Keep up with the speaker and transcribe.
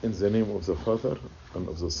In the name of the Father, and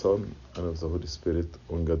of the Son, and of the Holy Spirit,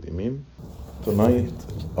 one God, Amen. Tonight,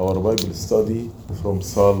 our Bible study from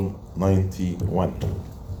Psalm 91.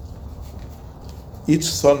 Each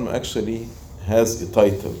psalm actually has a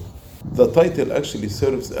title. The title actually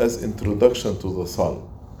serves as introduction to the psalm.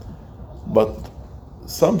 But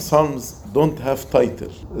some psalms don't have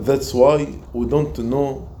title. That's why we don't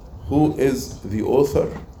know who is the author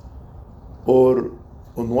or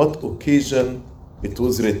on what occasion it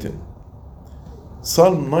was written.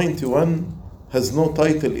 Psalm 91 has no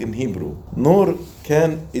title in Hebrew, nor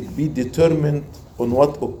can it be determined on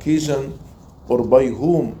what occasion or by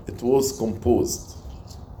whom it was composed.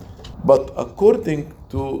 But according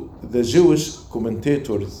to the Jewish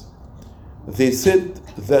commentators, they said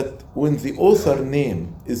that when the author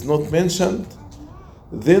name is not mentioned,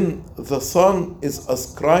 then the psalm is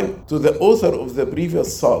ascribed to the author of the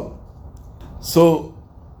previous psalm. So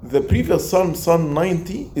the previous psalm, Psalm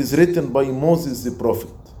 90, is written by Moses the prophet.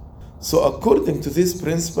 So according to this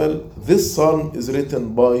principle, this psalm is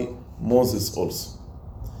written by Moses also.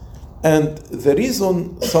 And the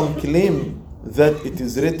reason some claim that it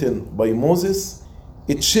is written by Moses,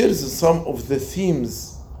 it shares some of the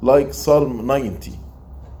themes like Psalm 90.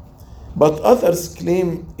 But others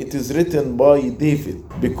claim it is written by David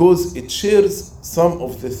because it shares some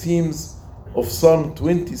of the themes of Psalm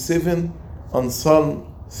 27 and Psalm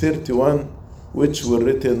 31, which were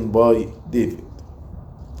written by David.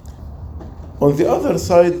 On the other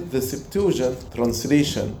side, the Septuagint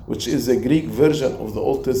translation, which is a Greek version of the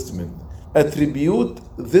Old Testament, attribute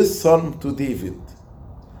this psalm to David.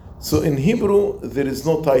 So in Hebrew, there is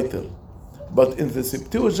no title, but in the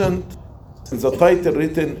Septuagint, the title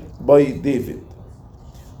written by David.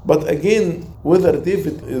 But again, whether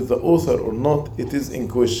David is the author or not, it is in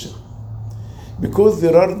question, because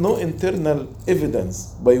there are no internal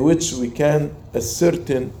evidence by which we can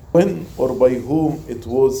ascertain when or by whom it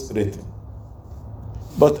was written.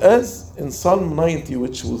 But as in Psalm 90,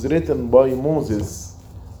 which was written by Moses,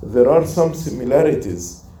 there are some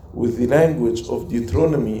similarities with the language of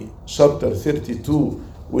Deuteronomy chapter 32,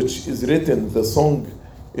 which is written, the song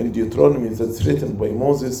in Deuteronomy that's written by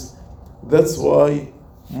Moses. That's why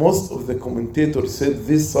most of the commentators said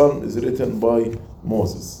this psalm is written by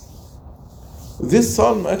Moses. This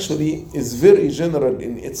psalm actually is very general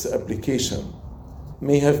in its application,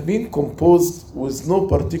 may have been composed with no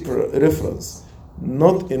particular reference,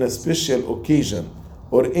 not in a special occasion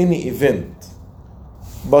or any event,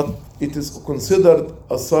 but it is considered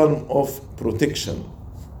a psalm of protection.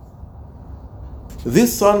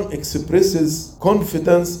 This psalm expresses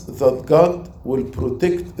confidence that God will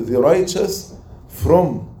protect the righteous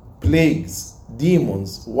from plagues,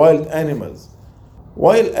 demons, wild animals,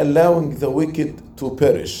 while allowing the wicked to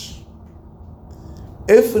perish.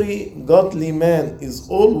 Every godly man is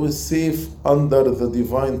always safe under the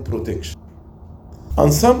divine protection.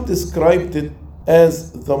 And some described it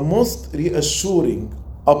as the most reassuring,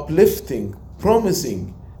 uplifting,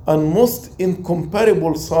 promising, and most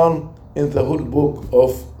incomparable psalm in the whole book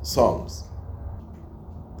of Psalms.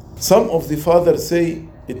 Some of the fathers say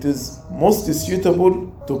it is most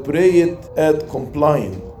suitable to pray it at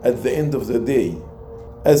compline at the end of the day,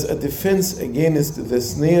 as a defense against the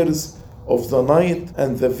snares of the night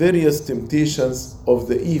and the various temptations of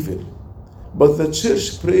the evil. But the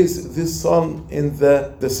church prays this psalm in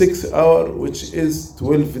the 6th hour, which is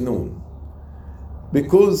 12 noon.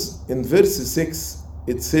 Because in verse 6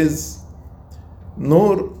 it says,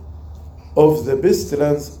 "Nor of the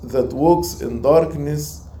pestilence that walks in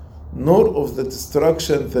darkness, nor of the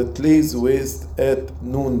destruction that lays waste at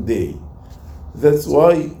noonday." That's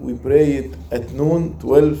why we pray it at noon,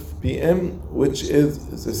 12 p.m., which is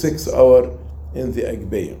the 6th hour in the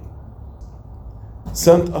Agpeya.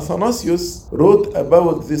 St. Athanasius wrote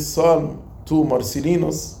about this psalm to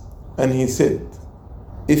Marcellinus, and he said,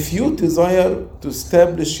 "If you desire to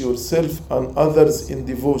establish yourself and others in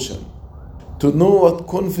devotion, to know what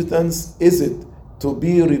confidence is it to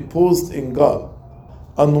be reposed in God,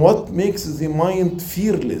 and what makes the mind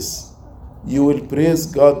fearless, you will praise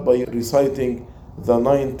God by reciting the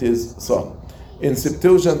 90th Psalm." In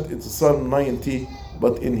Septuagint, it's Psalm 90,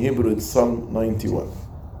 but in Hebrew, it's Psalm 91.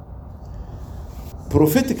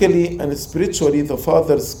 Prophetically and spiritually, the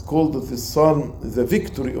fathers called this psalm the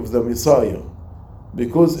victory of the Messiah,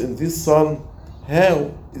 because in this psalm, how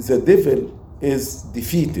the devil is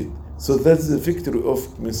defeated. So that's the victory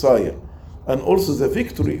of Messiah, and also the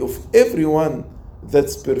victory of everyone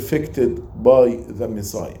that's perfected by the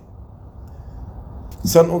Messiah.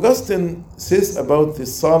 St. Augustine says about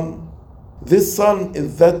this psalm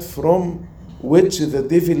is that from which the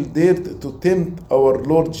devil dared to tempt our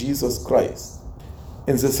Lord Jesus Christ.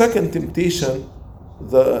 In the second temptation,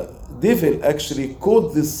 the devil actually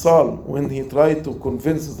quoted this psalm when he tried to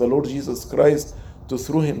convince the Lord Jesus Christ to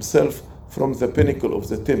throw himself from the pinnacle of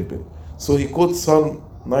the temple. So he quotes Psalm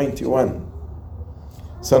 91.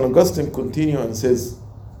 St. Augustine continues and says,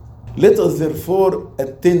 "Let us therefore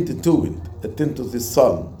attend to this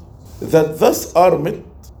psalm, that thus armed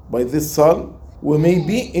by this psalm, we may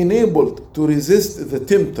be enabled to resist the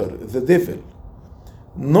tempter, the devil,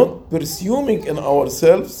 not presuming in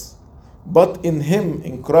ourselves, but in him,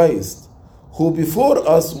 in Christ, who before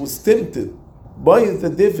us was tempted by the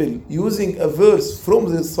devil, using a verse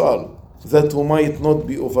from this psalm, that we might not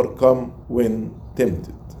be overcome when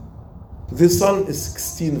tempted." This psalm is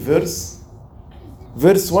 16 verse.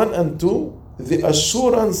 Verse 1 and 2, the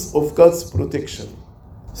assurance of God's protection.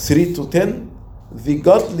 3 to 10, the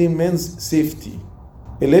godly man's safety.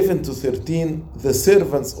 11 to 13, the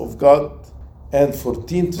servants of God. And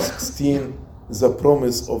 14 to 16, the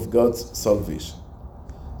promise of God's salvation.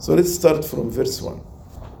 So let's start from verse 1.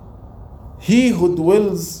 He who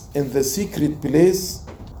dwells in the secret place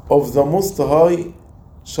of the Most High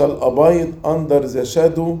shall abide under the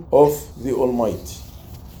shadow of the Almighty.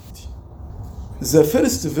 The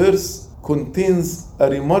first verse contains a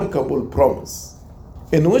remarkable promise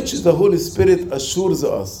in which the Holy Spirit assures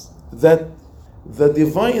us that the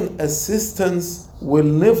divine assistance will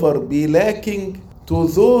never be lacking to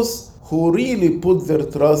those who really put their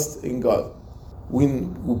trust in God.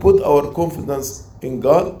 When we put our confidence in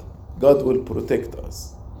God, God will protect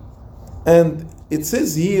us. And it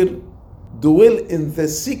says here, dwell in the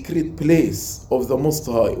secret place of the Most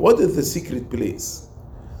High. What is the secret place?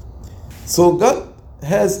 So God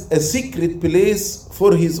has a secret place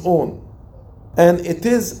for His own, and it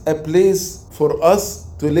is a place for us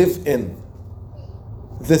to live in.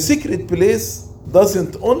 The secret place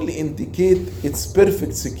doesn't only indicate its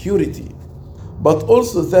perfect security, but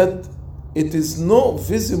also that it is no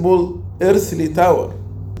visible earthly tower,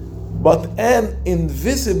 but an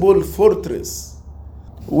invisible fortress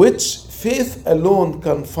which faith alone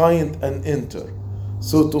can find and enter.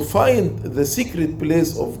 So to find the secret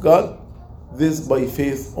place of God, this by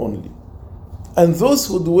faith only. And those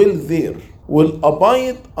who dwell there will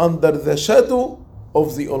abide under the shadow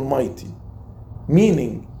of the Almighty,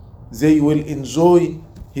 meaning they will enjoy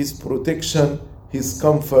His protection, His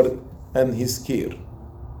comfort, and His care.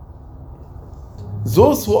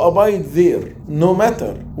 Those who abide there, no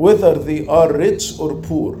matter whether they are rich or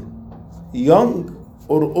poor, young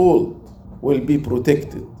or old, will be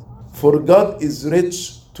protected, for God is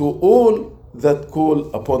rich to all that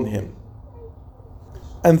call upon Him.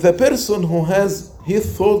 And the person who has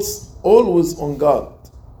his thoughts always on God,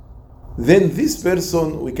 then this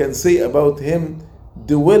person, we can say about him,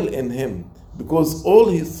 dwell in Him, because all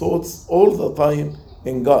his thoughts all the time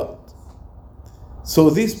in God.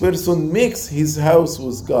 So this person makes his house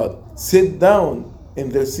with God, sit down in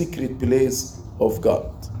the secret place of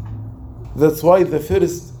God. That's why the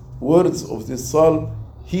first words of this psalm,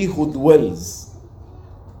 he who dwells.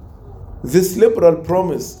 This liberal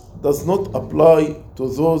promise does not apply to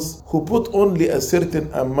those who put only a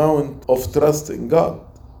certain amount of trust in God.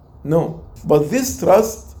 No, but this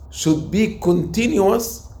trust should be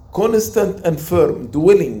continuous, constant, and firm,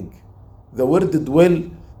 dwelling. The word dwell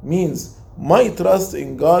means my trust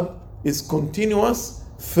in God is continuous,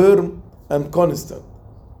 firm, and constant,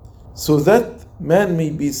 so that man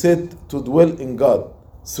may be said to dwell in God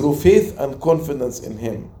through faith and confidence in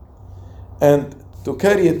Him, and to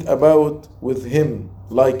carry it about with Him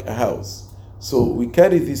like a house. So we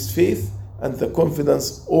carry this faith and the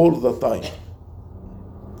confidence all the time.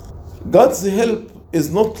 God's help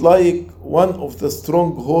is not like one of the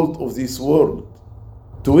strongholds of this world,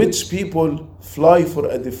 to which people fly for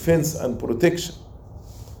a defense and protection.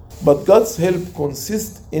 But God's help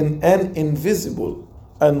consists in an invisible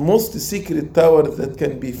and most secret tower that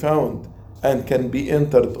can be found and can be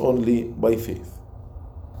entered only by faith.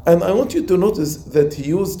 And I want you to notice that he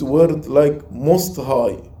used word like Most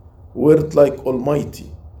High, word like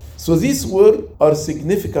Almighty. So these words are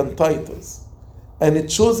significant titles, and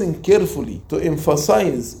it's chosen carefully to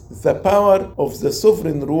emphasize the power of the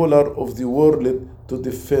sovereign ruler of the world to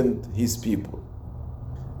defend his people.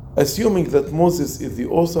 Assuming that Moses is the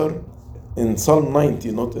author, in Psalm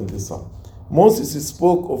 90, not in the Psalm, Moses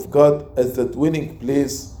spoke of God as the dwelling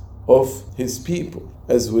place of his people,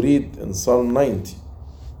 as we read in Psalm 90.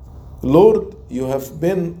 Lord, you have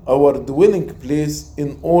been our dwelling place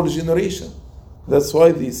in all generations. That's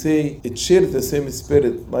why they say it shares the same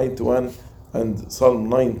spirit, 91 and Psalm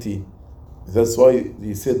 90. That's why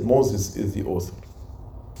they said Moses is the author.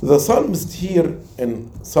 The psalmist here in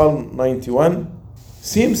Psalm 91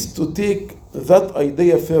 seems to take that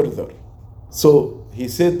idea further. So he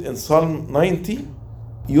said in Psalm 90,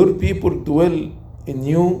 your people dwell in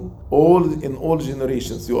you in all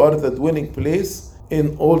generations. You are the dwelling place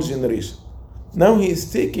in all generations. Now he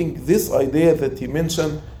is taking this idea that he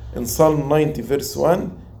mentioned in Psalm 90 verse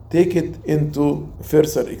 1, take it into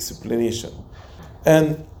further explanation.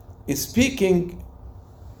 And speaking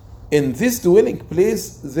in this dwelling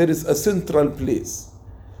place, there is a central place.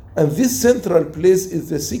 And this central place is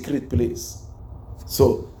the secret place.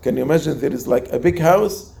 So can you imagine there is like a big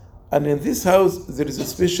house, and in this house there is a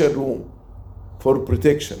special room for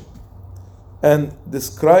protection, and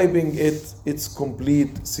describing its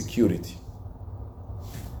complete security.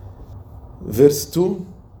 Verse 2,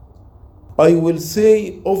 I will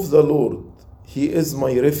say of the Lord, He is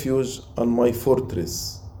my refuge and my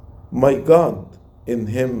fortress, my God, in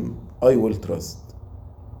Him I will trust.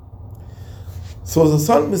 So the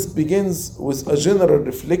psalmist begins with a general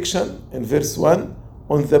reflection in verse 1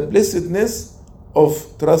 on the blessedness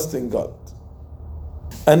of trusting God,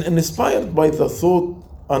 and inspired by the thought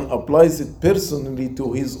and applies it personally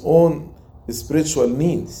to his own spiritual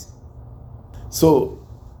needs. So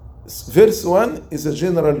verse 1 is a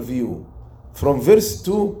general view. From verse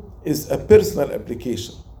 2 is a personal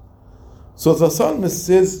application. So the psalmist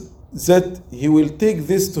says that he will take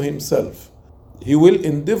this to himself. He will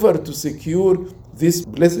endeavor to secure this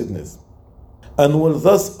blessedness and will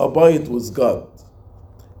thus abide with God.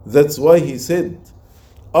 That's why he said,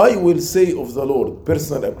 I will say of the Lord,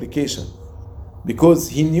 personal application, because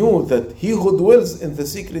he knew that he who dwells in the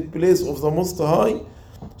secret place of the Most High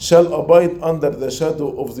shall abide under the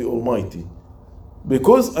shadow of the Almighty.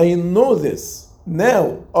 Because I know this,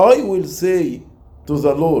 now I will say to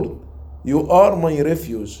the Lord, you are my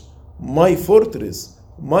refuge, my fortress,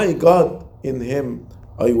 my God, in Him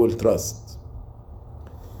I will trust.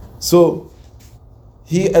 So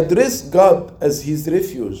he addressed God as his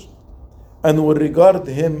refuge and will regard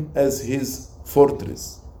Him as his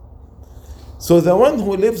fortress. So the one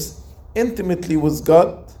who lives intimately with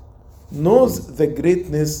God knows the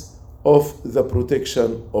greatness of the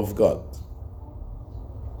protection of God.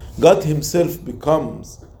 God Himself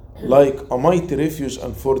becomes like a mighty refuge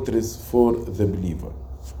and fortress for the believer.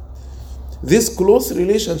 This close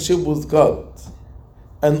relationship with God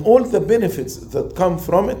and all the benefits that come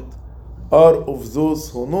from it are of those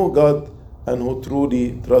who know God and who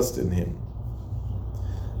truly trust in Him.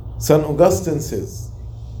 St. Augustine says,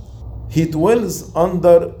 He dwells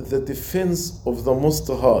under the defense of the Most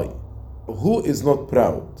High, who is not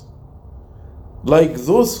proud. Like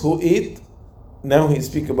those who ate, now he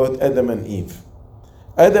speaks about Adam and Eve.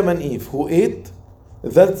 Adam and Eve who ate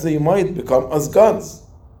that they might become as gods,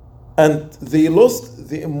 and they lost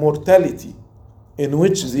the immortality in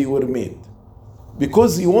which they were made,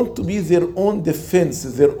 because they want to be their own defense,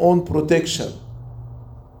 their own protection.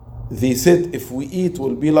 They said, if we eat,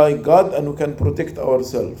 we'll be like God and we can protect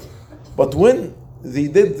ourselves. But when they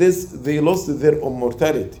did this, they lost their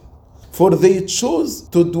immortality. For they chose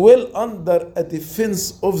to dwell under a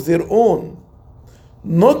defense of their own,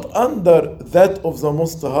 not under that of the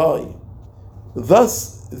Most High.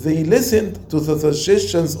 Thus, they listened to the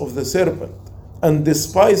suggestions of the serpent and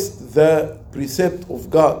despised the precept of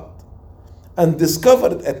God, and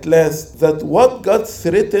discovered at last that what God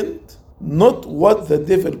threatened, not what the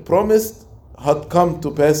devil promised, had come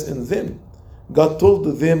to pass in them. God told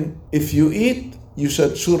them, if you eat, you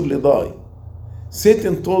shall surely die.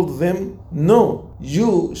 Satan told them, no,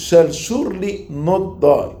 you shall surely not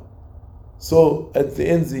die. So at the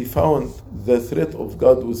end they found the threat of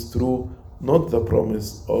God was true, not the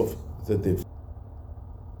promise of the devil.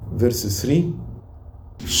 Verse 3,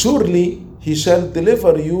 surely He shall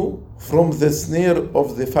deliver you from the snare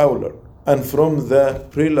of the fowler and from the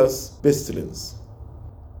perilous pestilence.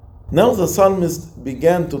 Now the psalmist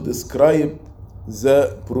began to describe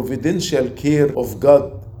the providential care of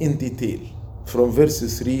God in detail, from verse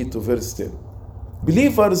 3 to verse 10.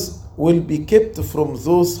 Believers will be kept from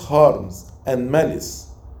those harms and malice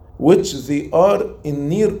which they are in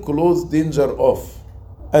near close danger of,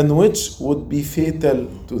 and which would be fatal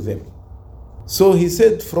to them. So he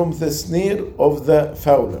said, from the snare of the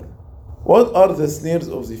fowler. What are the snares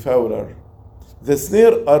of the fowler? The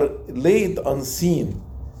snare are laid unseen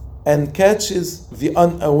and catches the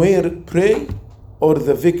unaware prey or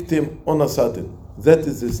the victim on a sudden. That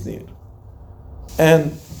is the snare.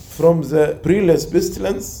 And from the perilous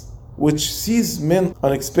pestilence, which sees men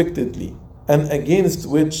unexpectedly and against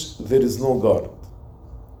which there is no guard.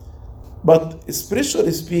 But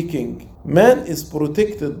spiritually speaking, man is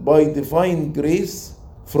protected by divine grace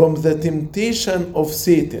from the temptation of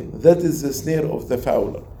Satan. That is the snare of the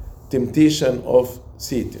fowler, temptation of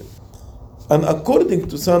Satan. And according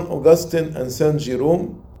to St. Augustine and St.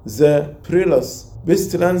 Jerome, the perilous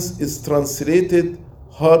pestilence is translated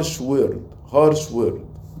harsh word.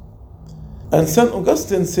 And St.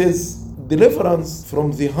 Augustine says, deliverance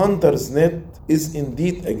from the hunter's net is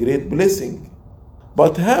indeed a great blessing.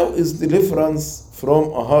 But how is deliverance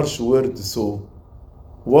from a harsh word so?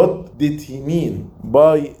 What did he mean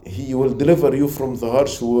by he will deliver you from the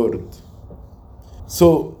harsh word?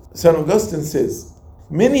 So St. Augustine says,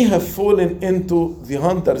 many have fallen into the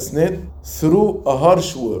hunter's net through a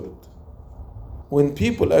harsh word. When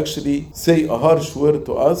people actually say a harsh word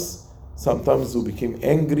to us, sometimes we become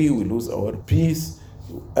angry, we lose our peace,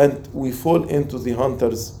 and we fall into the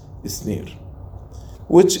hunter's snare.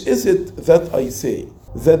 Which is it that I say?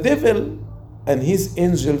 The devil and his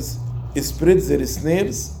angels spread their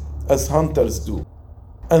snares as hunters do.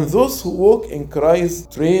 And those who walk in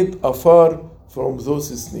Christ tread afar from those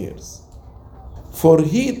snares. For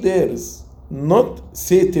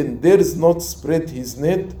Satan dares not spread his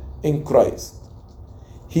net in Christ.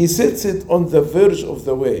 He sets it on the verge of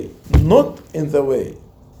the way, not in the way.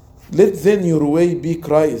 Let then your way be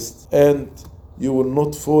Christ, and you will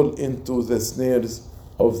not fall into the snares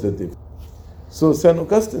of the devil. So St.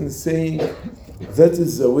 Augustine is saying that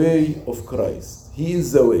is the way of Christ. He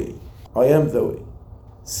is the way. I am the way.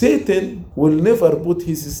 Satan will never put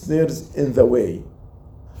his snares in the way,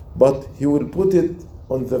 but he will put it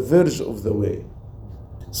on the verge of the way.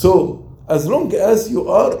 So as long as you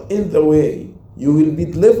are in the way, you will be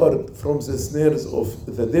delivered from the snares of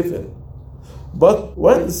the devil. But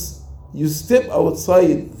once you step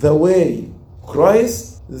outside the way,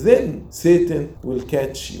 Christ, then Satan will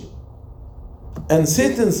catch you. And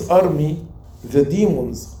Satan's army, the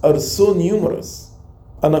demons, are so numerous.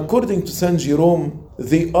 And according to St. Jerome,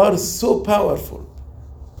 they are so powerful,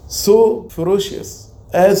 so ferocious,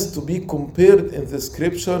 as to be compared in the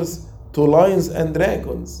scriptures to lions and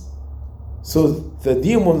dragons. So the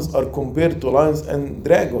demons are compared to lions and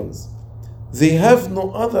dragons. They have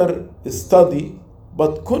no other study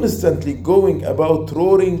but constantly going about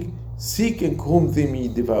roaring, seeking whom they may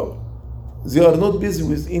devour. They are not busy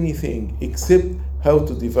with anything except how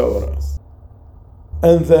to devour us.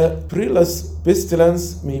 And the perilous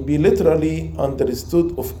pestilence may be literally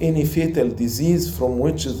understood of any fatal disease from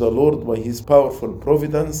which the Lord, by his powerful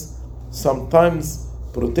providence, sometimes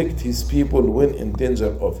protect his people when in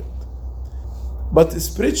danger of it. But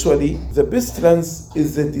spiritually, the pestilence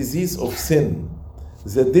is the disease of sin,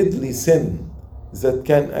 the deadly sin that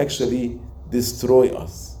can actually destroy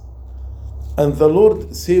us. And the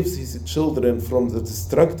Lord saves his children from the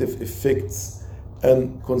destructive effects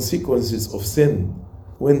and consequences of sin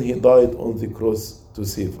when he died on the cross to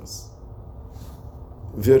save us.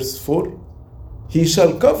 Verse 4, he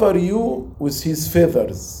shall cover you with his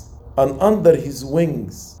feathers, and under his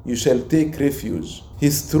wings you shall take refuge.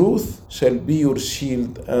 His truth shall be your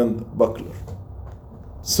shield and buckler.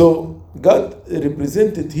 So God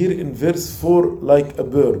represented here in verse 4 like a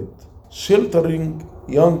bird, sheltering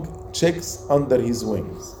young chicks under his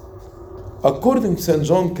wings. According to St.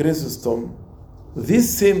 John Chrysostom,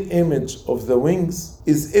 this same image of the wings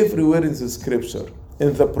is everywhere in the scripture,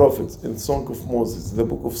 in the prophets, in Song of Moses, the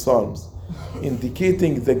book of Psalms,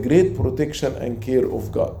 indicating the great protection and care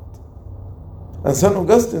of God. And St.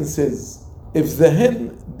 Augustine says, if the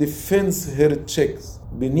hen defends her chicks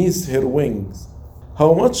beneath her wings,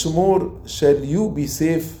 how much more shall you be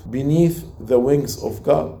safe beneath the wings of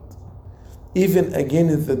God? Even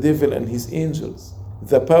against the devil and his angels,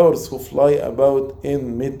 the powers who fly about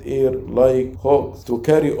in mid-air like hawks to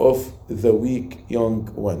carry off the weak young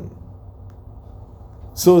one.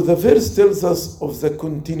 So the verse tells us of the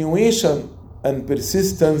continuation and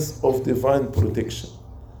persistence of divine protection.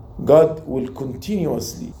 God will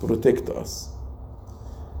continuously protect us.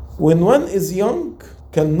 When one is young,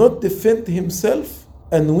 cannot defend himself,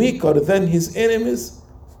 and weaker than his enemies,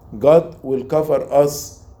 God will cover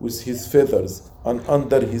us with his feathers, and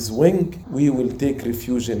under his wing we will take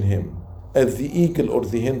refuge in him, as the eagle or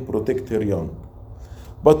the hen protect her young.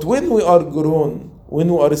 But when we are grown,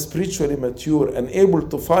 when we are spiritually mature and able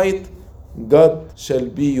to fight, God shall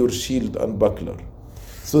be your shield and buckler.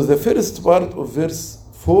 So the first part of verse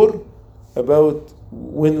 4 about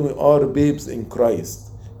when we are babes in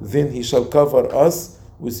Christ, then he shall cover us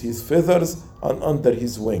with his feathers, and under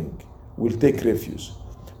his wing will take refuge.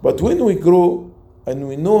 But when we grow and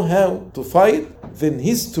we know how to fight, then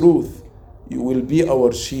his truth will be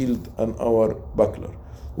our shield and our buckler,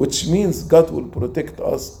 which means God will protect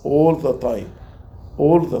us all the time.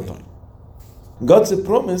 All the time. God's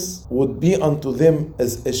promise would be unto them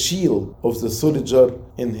as a shield of the soldier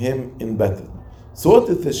in him in battle. So what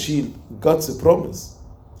is the shield? God's promise.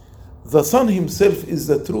 The Son himself is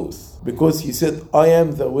the truth, because he said, I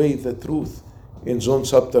am the way, the truth, in John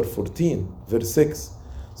chapter 14, verse 6.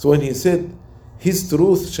 So when he said, his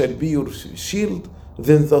truth shall be your shield,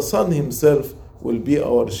 then the Son himself will be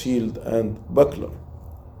our shield and buckler.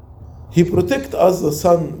 He protects us, the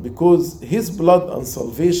Son, because his blood and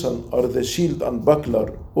salvation are the shield and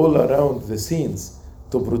buckler all around the scenes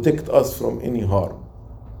to protect us from any harm.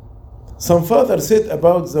 Some fathers said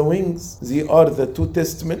about the wings, they are the two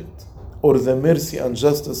testaments, or the mercy and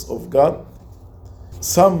justice of God.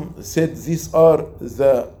 Some said these are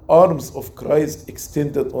the arms of Christ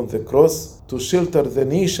extended on the cross to shelter the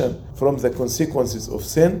nation from the consequences of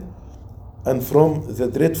sin and from the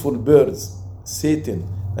dreadful birds, Satan,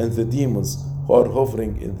 and the demons who are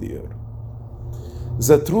hovering in the air.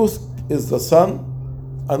 The truth is the Son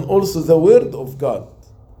and also the Word of God.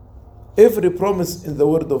 Every promise in the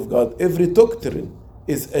Word of God, every doctrine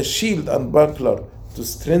is a shield and buckler to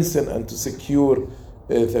strengthen and to secure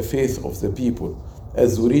the faith of the people.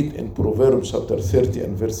 As we read in Proverbs chapter 30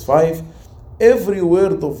 and verse 5, every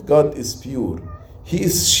word of God is pure. He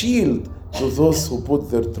is shield to those who put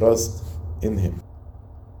their trust in him.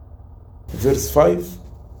 Verse 5,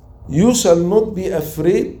 you shall not be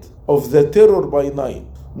afraid of the terror by night,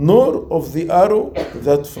 nor of the arrow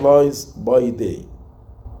that flies by day.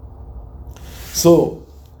 So,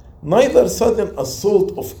 neither sudden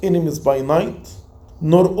assault of enemies by night,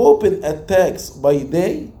 nor open attacks by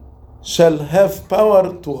day shall have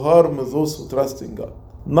power to harm those who trust in God.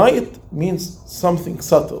 Night means something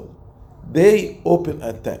subtle. Day, open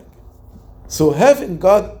attack. So having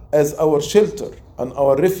God as our shelter and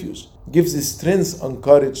our refuge gives strength and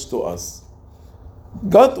courage to us.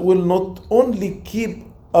 God will not only keep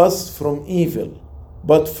us from evil,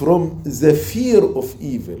 but from the fear of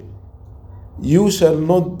evil. You shall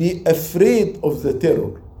not be afraid of the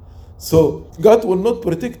terror. So God will not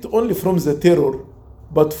protect only from the terror,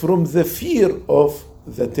 but from the fear of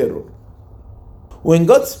the terror. When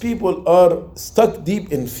God's people are stuck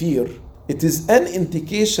deep in fear, it is an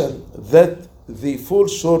indication that they fall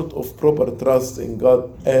short of proper trust in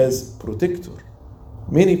God as protector.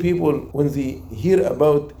 Many people, when they hear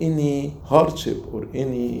about any hardship or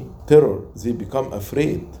any terror, they become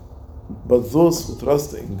afraid. But those who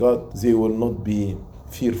trust in God, they will not be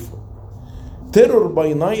fearful. Terror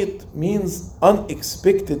by night means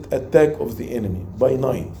unexpected attack of the enemy by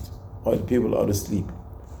night while people are asleep.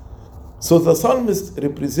 So the psalmist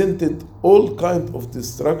represented all kinds of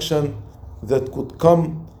destruction that could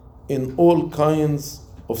come in all kinds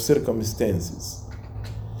of circumstances.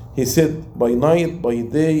 He said, by night, by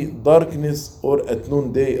day, darkness, or at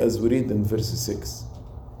noonday, as we read in verse 6.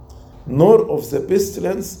 Nor of the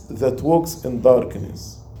pestilence that walks in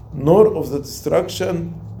darkness, nor of the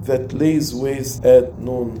destruction that lays waste at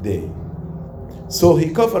noonday. So he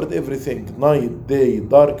covered everything, night, day,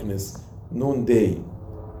 darkness, noonday.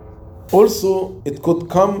 Also, it could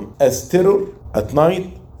come as terror at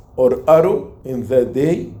night, or arrow in the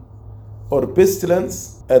day, or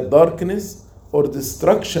pestilence at darkness, or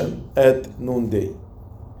destruction at noonday.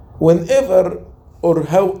 Whenever or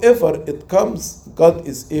however it comes, God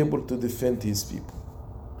is able to defend his people.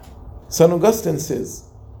 St. Augustine says,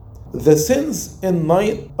 the sins in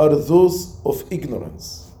night are those of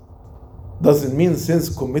ignorance. Doesn't mean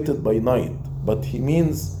sins committed by night, but he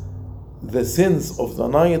means the sins of the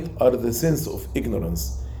night are the sins of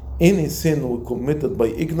ignorance. Any sin we committed by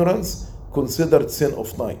ignorance considered sin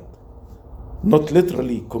of night, not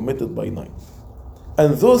literally committed by night.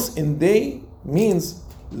 And those in day means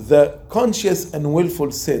the conscious and willful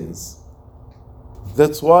sins.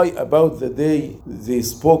 That's why about the day they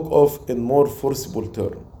spoke of in more forcible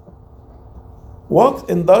terms. Walked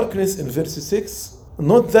in darkness in verse 6,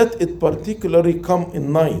 not that it particularly come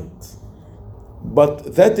in night,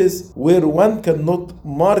 but that is where one cannot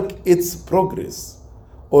mark its progress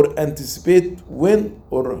or anticipate when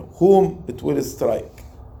or whom it will strike.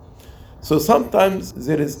 So sometimes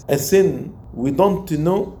there is a sin we don't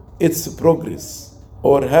know its progress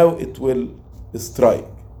or how it will strike.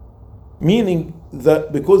 Meaning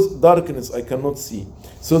that because darkness I cannot see.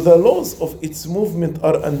 So the laws of its movement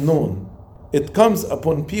are unknown. It comes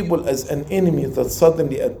upon people as an enemy that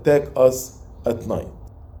suddenly attack us at night.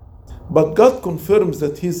 But God confirms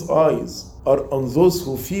that his eyes are on those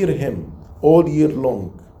who fear him all year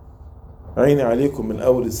long. عيني عليكم من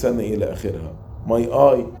أول السنة إلى آخرها. My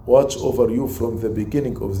eye watch over you from the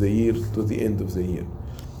beginning of the year to the end of the year.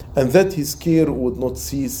 And that his care would not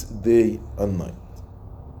cease day and night.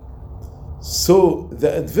 So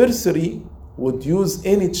the adversary would use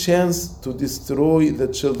any chance to destroy the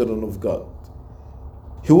children of God.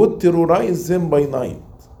 He would terrorize them by night.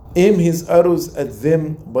 aim his arrows at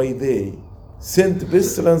them by day, send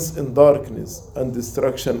pestilence in darkness and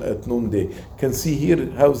destruction at noonday. You can see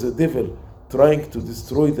here how the devil trying to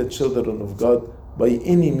destroy the children of God by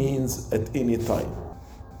any means at any time.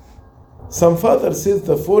 Some fathers said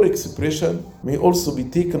the four expression may also be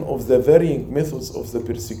taken of the varying methods of the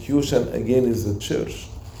persecution against the church.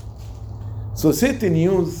 So Satan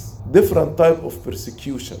used different type of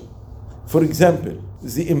persecution. For example,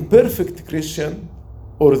 the imperfect Christian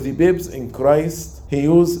or the babes in Christ, he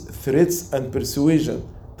used threats and persuasion,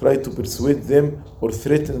 try to persuade them or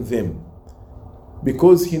threaten them,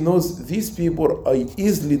 because he knows these people are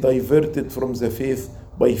easily diverted from the faith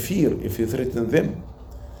by fear if he threatens them,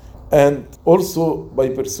 and also by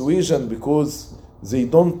persuasion because they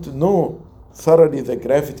don't know thoroughly the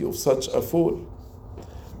gravity of such a fall.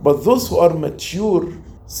 But those who are mature,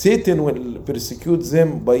 Satan will persecute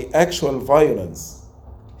them by actual violence.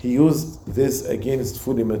 He used this against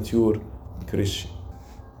fully mature Christians.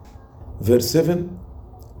 Verse 7,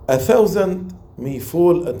 1,000 may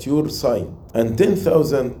fall at your side, and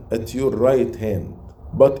 10,000 at your right hand,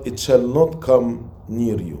 but it shall not come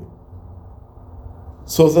near you.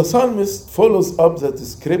 So the psalmist follows up the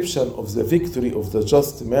description of the victory of the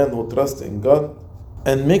just man who trusts in God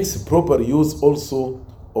and makes proper use also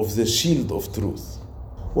of the shield of truth.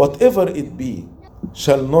 Whatever it be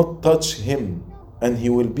shall not touch him, and he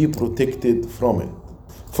will be protected from it.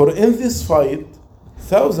 For in this fight,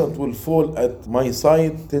 1,000 will fall at my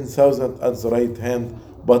side, 10,000 at the right hand,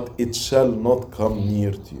 but it shall not come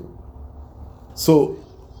near to you. So,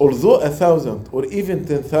 although 1,000 or even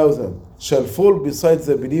 10,000 shall fall beside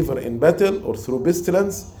the believer in battle or through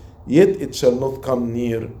pestilence, yet it shall not come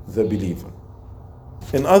near the believer.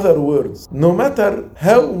 In other words, no matter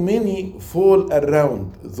how many fall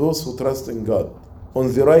around those who trust in God,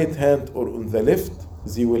 on the right hand or on the left,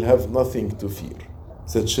 they will have nothing to fear.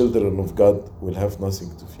 The children of God will have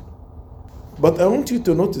nothing to fear. But I want you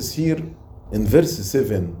to notice here in verse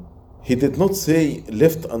 7, he did not say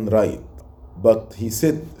left and right, but he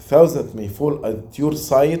said 1,000 may fall at your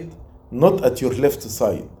side, not at your left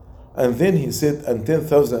side. And then he said, and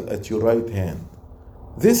 10,000 at your right hand.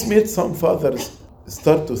 This made some fathers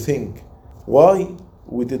start to think, why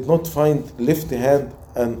we did not find left hand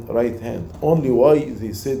and right hand? Only why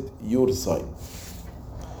they said your side.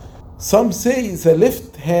 Some say the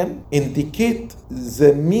left hand indicate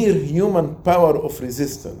the mere human power of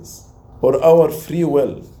resistance or our free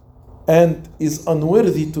will and is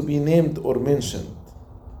unworthy to be named or mentioned.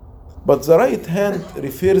 But the right hand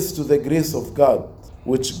refers to the grace of God,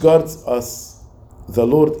 which guards us. The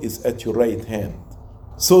Lord is at your right hand.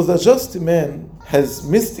 So the just man has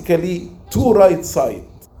mystically two right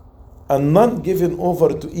sides, and none given over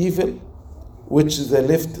to evil, which the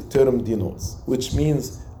left term denotes, which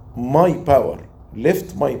means my power,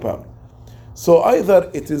 left my power. So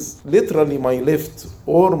either it is literally my left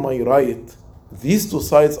or my right. These two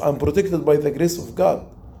sides I'm protected by the grace of God.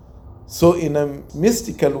 So in a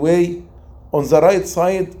mystical way, on the right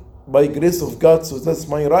side, by grace of God, so that's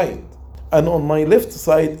my right. And on my left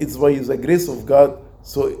side, it's by the grace of God,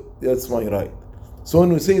 so that's my right. So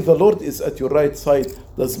when we say the Lord is at your right side,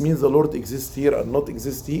 that means the Lord exists here and not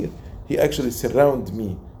exist here. He actually surrounds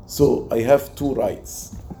me. So I have two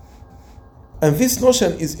rights. And this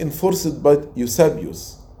notion is enforced by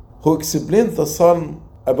Eusebius, who explained the psalm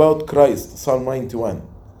about Christ, Psalm 91,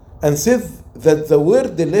 and said that the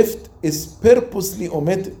word left is purposely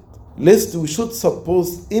omitted, lest we should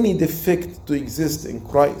suppose any defect to exist in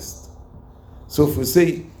Christ. So if we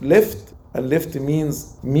say left, and left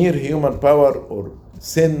means mere human power or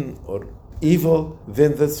sin or evil,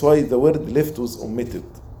 then that's why the word left was omitted.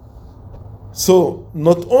 So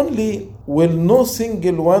not only will no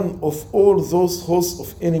single one of all those hosts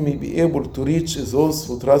of enemy be able to reach those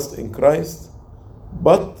who trust in Christ,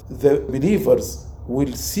 but the believers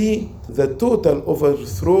will see the total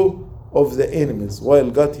overthrow of the enemies while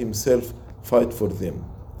God himself fight for them.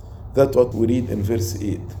 That's what we read in verse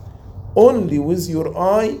 8. Only with your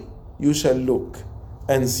eye you shall look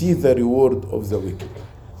and see the reward of the wicked.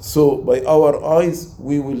 So by our eyes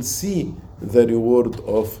we will see the reward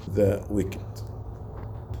of the wicked.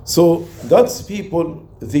 So God's people,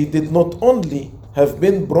 they did not only have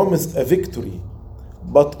been promised a victory,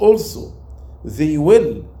 but also they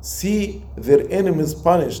will see their enemies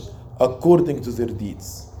punished according to their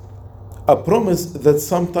deeds. A promise that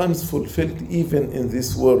sometimes fulfilled even in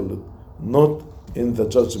this world, not in the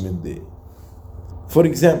judgment day. For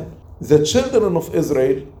example, the children of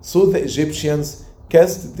Israel saw the Egyptians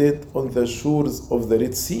cast dead on the shores of the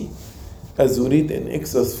Red Sea, as we read in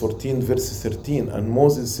Exodus 14 verse 13. And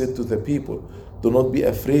Moses said to the people, do not be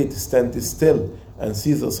afraid, stand still and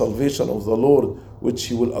see the salvation of the Lord, which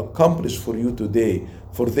he will accomplish for you today.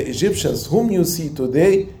 For the Egyptians whom you see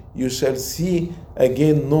today, you shall see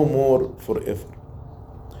again no more forever.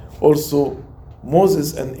 Also,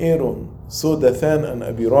 Moses and Aaron saw Dathan and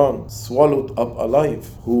Abiram swallowed up alive,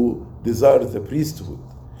 who desired the priesthood.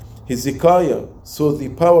 Hezekiah saw the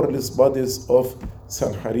powerless bodies of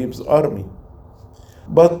Sanherib's army.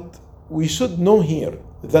 But we should know here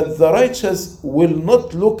that the righteous will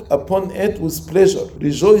not look upon it with pleasure,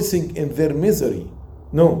 rejoicing in their misery.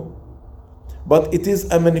 No. But it is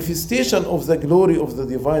a manifestation of the glory of the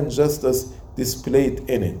divine justice displayed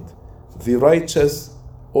in it. The righteous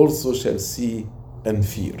also shall see and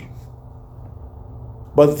fear.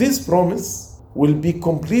 But this promise will be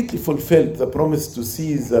completely fulfilled. The promise to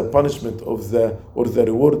see the punishment of the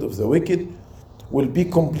reward of the wicked will be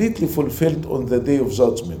completely fulfilled on the day of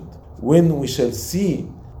judgment, when we shall see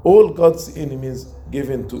all God's enemies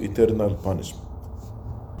given to eternal punishment.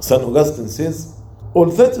 St. Augustine says, all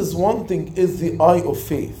that is wanting is the eye of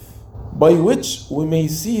faith, by which we may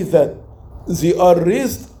see that they are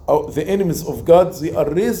raised, the enemies of God, they are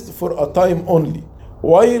raised for a time only,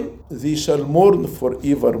 while they shall mourn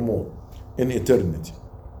forevermore in eternity.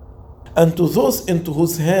 And to those into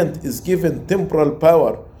whose hand is given temporal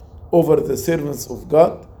power over the servants of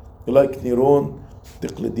God, like Neron,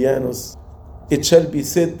 Diocletianus, it shall be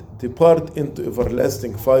said, depart into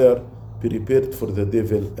everlasting fire, prepared for the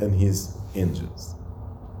devil and his angels.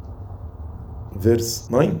 Verse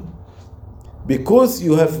 9. Because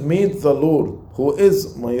you have made the Lord, who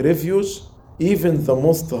is my refuge, even the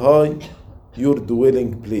Most High, your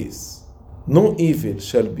dwelling place. No evil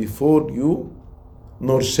shall befall you,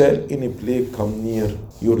 nor shall any plague come near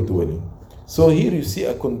your dwelling. So here you see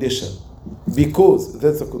a condition. Because,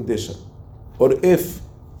 that's a condition. Or if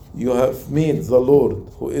you have made the Lord,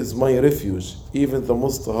 who is my refuge, even the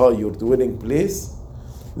Most High, your dwelling place,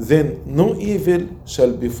 then no evil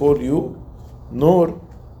shall befall you, nor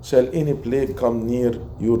shall any plague come near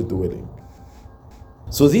your dwelling.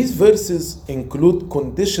 So these verses include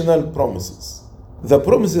conditional promises. The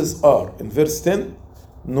promises are, in verse 10,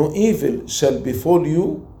 no evil shall befall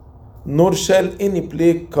you, nor shall any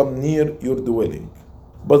plague come near your dwelling.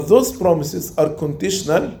 But those promises are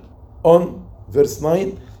conditional on, verse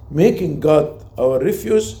 9, making God our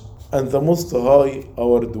refuge and the Most High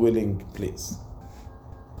our dwelling place.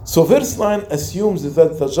 So verse 9 assumes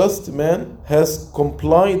that the just man has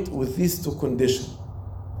complied with these two conditions,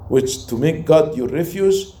 which to make God your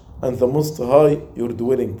refuge and the Most High your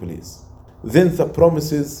dwelling place. Then the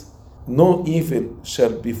promises, no evil shall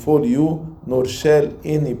befall you, nor shall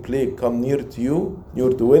any plague come near to you, your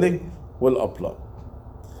dwelling, will apply.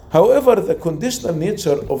 However, the conditional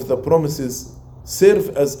nature of the promises serve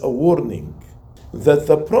as a warning that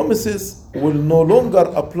the promises will no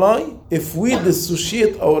longer apply if we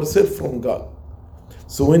dissociate ourselves from God.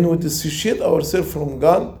 So when we dissociate ourselves from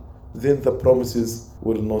God, then the promises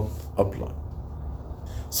will not apply.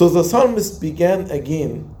 So the psalmist began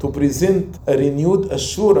again to present a renewed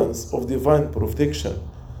assurance of divine protection,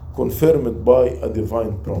 confirmed by a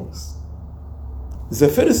divine promise. The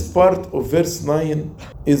first part of verse 9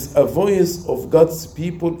 is a voice of God's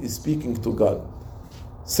people speaking to God.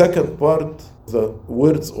 Second part, the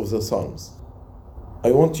words of the Psalms.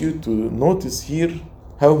 I want you to notice here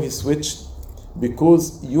how he switched,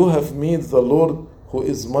 because you have made the Lord, who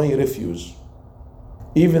is my refuge,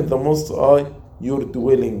 even the Most High, your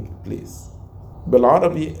dwelling place.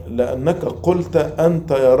 بالعربي لأنك قلت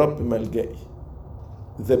أنت يا رب ملجئي.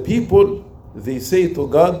 The people, they say to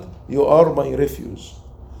God, you are my refuge.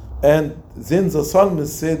 And then the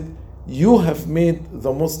psalmist said, you have made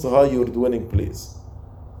the Most High your dwelling place.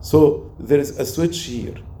 So there is a switch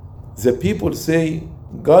here. The people say,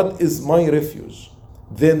 God is my refuge.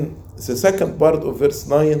 Then the second part of verse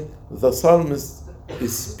 9, the psalmist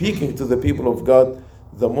is speaking to the people of God,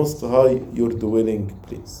 the Most High, your dwelling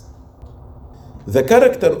place. The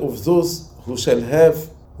character of those who shall have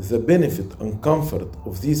the benefit and comfort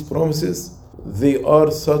of these promises, they are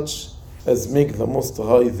such as make the Most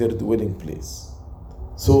High their dwelling place.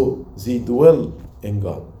 So they dwell in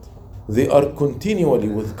God. They are continually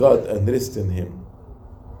with God and rest in Him.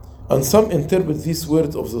 And some interpret these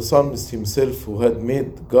words of the psalmist himself, who had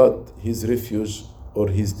made God his refuge or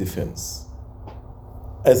his defense,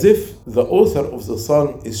 as if the author of the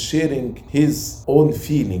psalm is sharing his own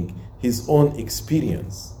feeling, his own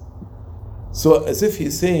experience. So as if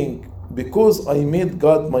he's saying, because I made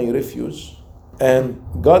God my refuge, and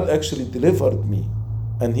God actually delivered me,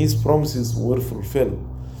 and his promises were fulfilled.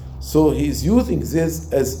 So he is using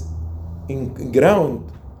this as in ground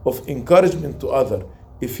of encouragement to others.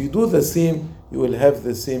 If you do the same, you will have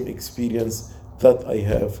the same experience that I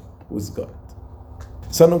have with God.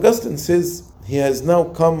 St. Augustine says he has now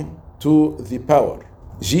come to the power.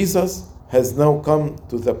 Jesus has now come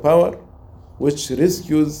to the power which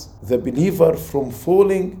rescues the believer from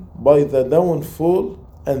falling by the downfall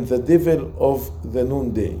and the devil of the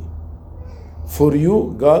noonday. For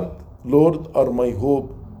you, God, Lord, are my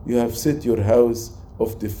hope. You have set your house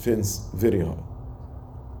of defense very high.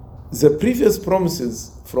 The previous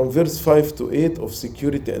promises from verse 5 to 8 of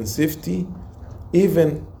security and safety,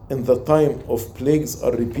 even in the time of plagues,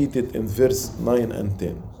 are repeated in verse 9 and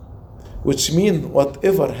 10, which mean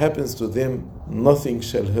whatever happens to them, nothing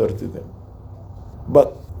shall hurt them.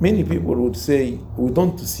 But many people would say, we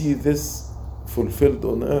don't see this fulfilled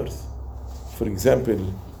on earth. For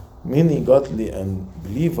example, many godly and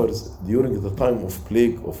believers during the time of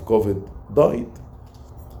plague of COVID died.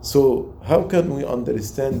 So how can we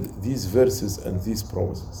understand these verses and these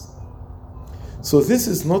promises? So this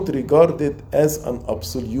is not regarded as an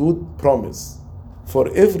absolute promise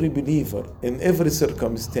for every believer in every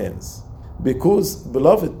circumstance, because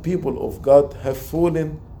beloved people of God have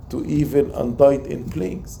fallen to evil and died in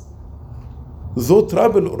plagues. Though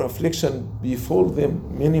trouble or affliction befall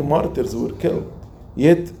them, many martyrs were killed.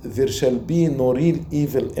 Yet there shall be no real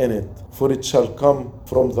evil in it, for it shall come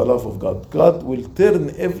from the love of God. God will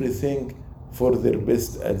turn everything for their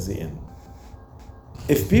best at the end.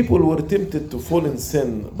 If people were tempted to fall in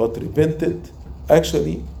sin but repented,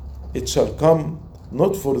 actually it shall come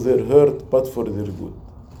not for their hurt but for their good.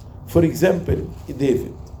 For example,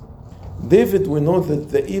 David. David, we know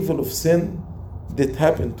that the evil of sin did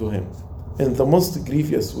happen to him in the most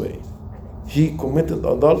grievous way. He committed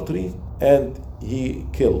adultery and he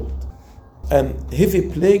killed. And heavy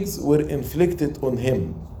plagues were inflicted on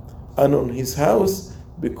him and on his house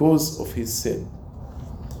because of his sin.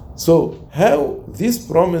 So how this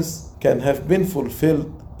promise can have been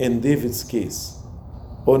fulfilled in David's case,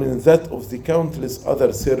 or in that of the countless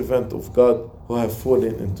other servants of God who have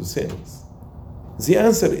fallen into sins? The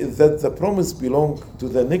answer is that the promise belongs to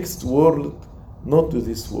the next world, not to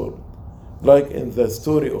this world, like in the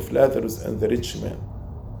story of Lazarus and the rich man.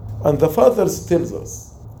 And the Father tells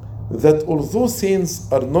us that although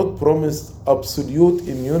saints are not promised absolute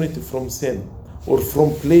immunity from sin or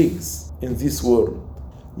from plagues in this world,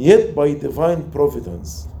 yet by divine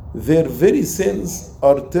providence, their very sins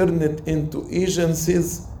are turned into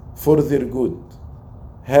agencies for their good.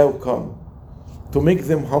 How come? To make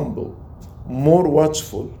them humble, more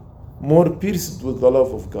watchful, more pierced with the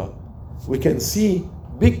love of God. We can see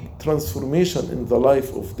big transformation in the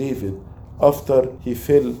life of David after he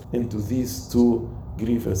fell into these two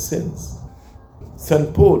grievous sins.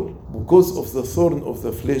 St. Paul, because of the thorn of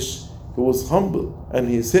the flesh, he was humble and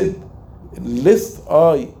he said, lest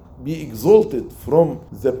I be exalted from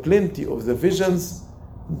the plenty of the visions,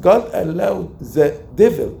 God allowed the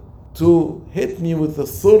devil to hit me with the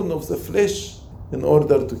thorn of the flesh in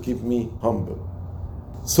order to keep me humble.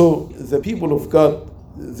 So the people of God,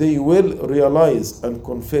 they will realize and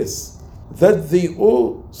confess that they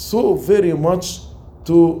owe so very much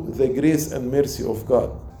to the grace and mercy of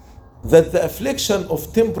God, that the affliction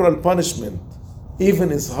of temporal punishment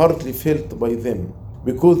even is hardly felt by them,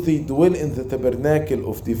 because they dwell in the tabernacle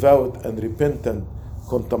of devout and repentant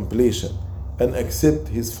contemplation and accept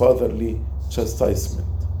his fatherly chastisement.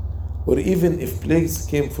 Or even if plagues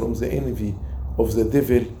came from the envy of the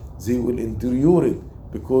devil, they will endure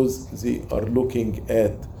it because they are looking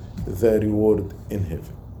at the reward in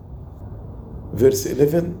heaven. Verse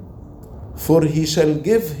 11, for he shall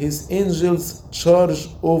give his angels charge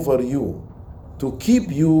over you to keep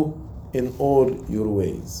you in all your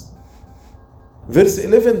ways. Verse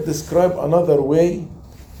 11 describes another way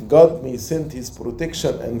God may send his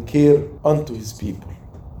protection and care unto his people.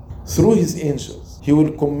 Through his angels, he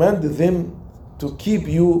will command them to keep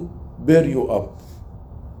you, bear you up.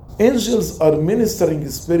 Angels are ministering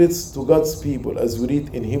spirits to God's people, as we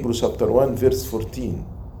read in Hebrews chapter 1, verse 14.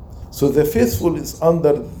 So the faithful is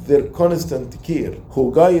under their constant care,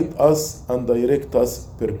 who guide us and direct us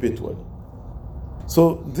perpetually.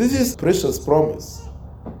 So this is a precious promise,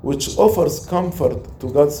 which offers comfort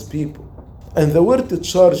to God's people. And the word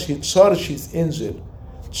charge, he charged his angel.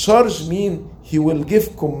 Charge means he will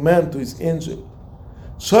give command to his angel.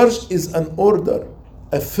 Charge is an order,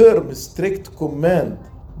 a firm, strict command,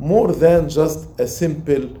 more than just a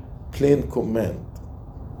simple, plain command.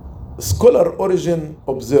 Scholar Origen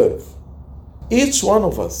observe, each one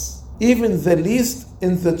of us, even the least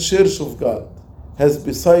in the church of God, has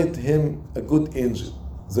beside him a good angel,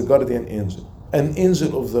 the guardian angel, an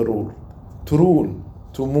angel of the Lord, to rule,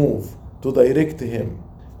 to move, to direct him,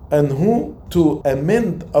 and who to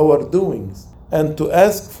amend our doings and to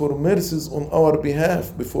ask for mercies on our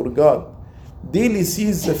behalf before God. Daily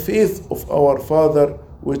sees the faith of our Father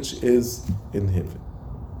which is in heaven.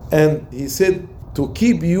 And he said to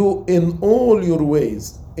keep you in all your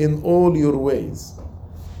ways, in all your ways.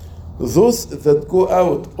 Those that go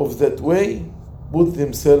out of that way put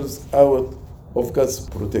themselves out of God's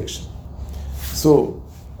protection. So,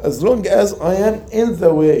 as long as I am in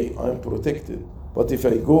the way, I am protected. But if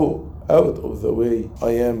I go out of the way,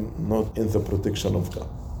 I am not in the protection of God.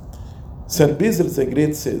 St. Basil the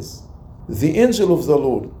Great says, the angel of the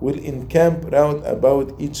Lord will encamp round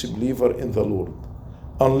about each believer in the Lord,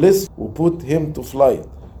 unless we put him to flight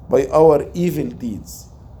by our evil deeds.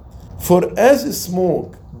 For as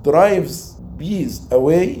smoke drives bees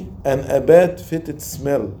away, and a bad fetid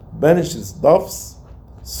smell banishes doves,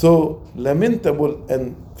 so lamentable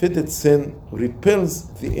and fetid sin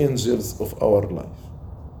repels the angels of our life.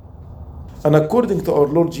 And according to our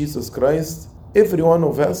Lord Jesus Christ, every one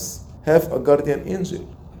of us have a guardian angel.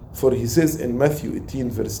 For he says in Matthew 18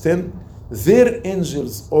 verse 10, their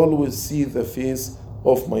angels always see the face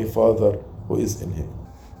of my Father who is in heaven.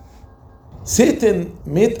 Satan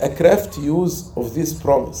made a crafty use of this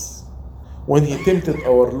promise when he tempted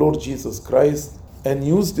our Lord Jesus Christ and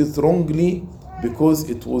used it wrongly because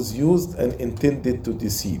it was used and intended to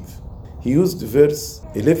deceive. He used verse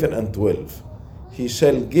 11 and 12. He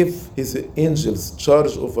shall give his angels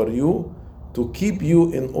charge over you to keep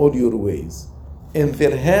you in all your ways. In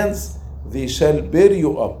their hands they shall bear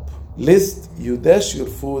you up, lest you dash your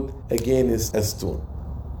foot against a stone.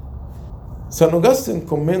 St. Augustine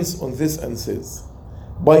comments on this and says,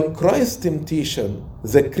 by Christ's temptation,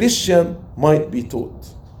 the Christian might be taught.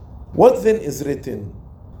 What then is written?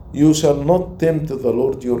 You shall not tempt the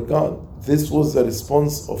Lord your God. This was the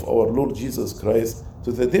response of our Lord Jesus Christ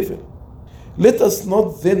to the devil. Let us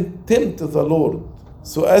not then tempt the Lord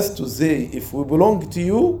so as to say, if we belong to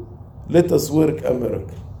you, let us work a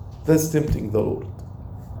miracle. That's tempting the Lord.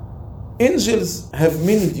 Angels have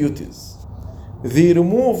many duties. They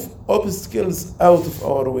remove obstacles out of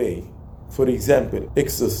our way. For example,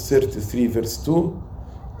 Exodus 33 verse 2,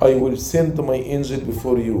 I will send my angel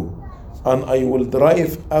before you, and I will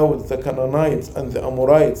drive out the Canaanites and the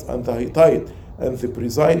Amorites and the Hittites and the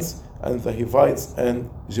Perizzites and the Hivites and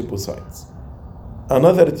Jebusites.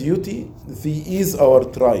 Another duty, they ease our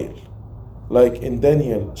trial. Like in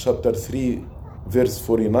Daniel chapter 3 verse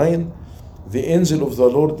 49, the angel of the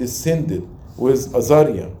Lord descended with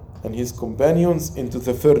Azariah and his companions into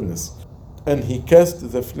the furnace, and he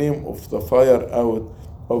cast the flame of the fire out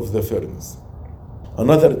of the furnace.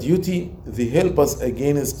 Another duty, they help us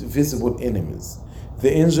against visible enemies.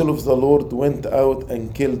 The angel of the Lord went out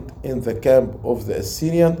and killed in the camp of the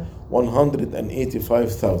Assyrian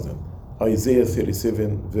 185,000. Isaiah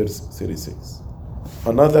 37 verse 36.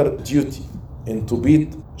 Another duty, in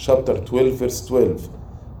Tobit chapter 12 verse 12,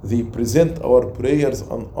 they present our prayers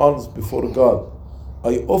and alms before God.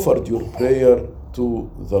 I offered your prayer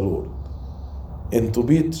to the Lord. In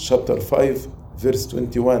Tobit chapter 5 verse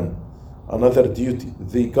 21, another duty,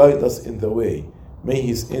 they guide us in the way. May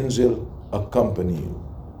his angel accompany you.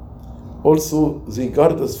 Also, they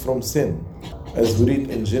guard us from sin, as we read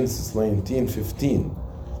in Genesis 19:15.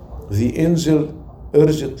 The angel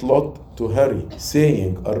urged Lot to hurry,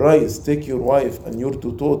 saying, arise, take your wife and your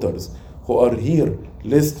two daughters who are here,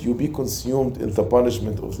 lest you be consumed in the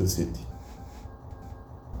punishment of the city.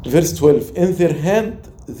 Verse 12, in their hand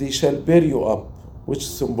they shall bear you up, which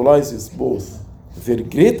symbolizes both their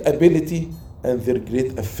great ability and their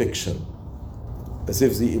great affection, as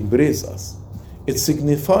if they embrace us. It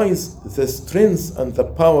signifies the strength and the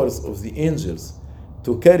powers of the angels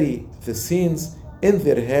to carry the saints in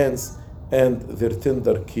their hands and their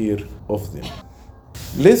tender care of them.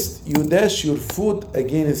 Lest you dash your foot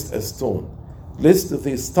against a stone, lest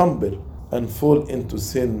they stumble and fall into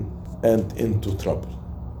sin and into trouble.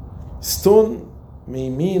 Stone may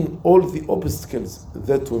mean all the obstacles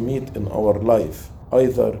that we meet in our life,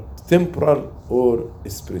 either temporal or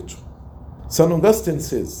spiritual. St. Augustine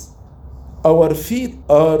says, our feet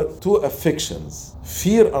are two affections,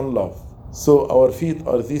 fear and love. So our feet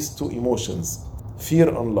are these two emotions, fear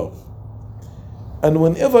and love. And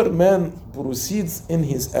whenever man proceeds in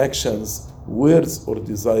his actions, words or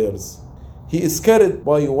desires, he is carried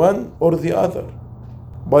by one or the other,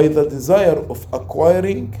 by the desire of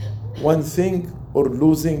acquiring one thing or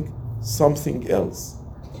losing something else,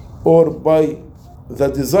 or by the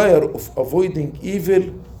desire of avoiding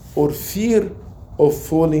evil or fear of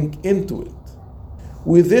falling into it.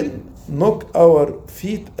 We then knock our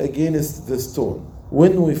feet against the stone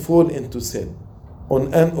when we fall into sin,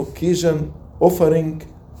 on an occasion offering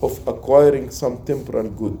of acquiring some temporal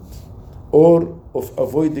good, or of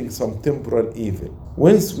avoiding some temporal evil.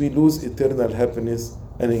 Whence we lose eternal happiness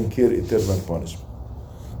and incur eternal punishment.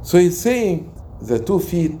 So he's saying the 2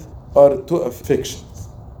 feet are 2 affections.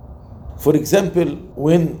 For example,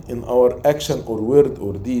 when in our action or word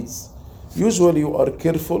or deeds, usually you are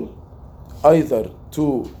careful either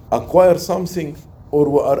to acquire something or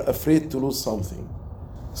we are afraid to lose something.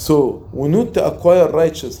 So we need to acquire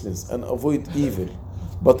righteousness and avoid evil,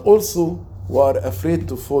 but also we are afraid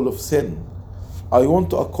to fall of sin. I want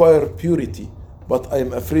to acquire purity, but I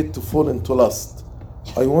am afraid to fall into lust.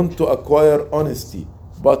 I want to acquire honesty,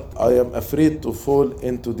 but I am afraid to fall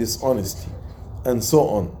into dishonesty, and so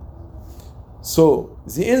on. So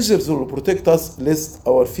the angels will protect us lest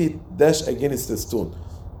our feet dash against the stone.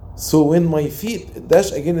 So when my feet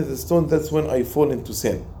dash against the stone, that's when I fall into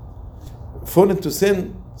sin. Fall into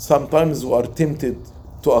sin, sometimes we are tempted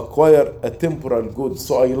to acquire a temporal good,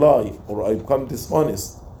 so I lie or I become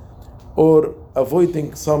dishonest, or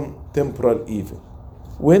avoiding some temporal evil.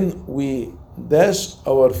 When we dash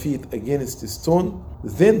our feet against the stone,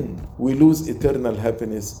 then we lose eternal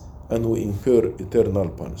happiness and we incur eternal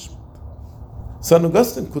punishment. St.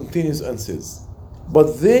 Augustine continues and says,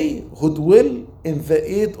 but they who dwell in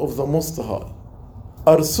the aid of the Most High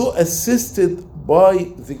are so assisted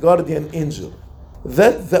by the guardian angel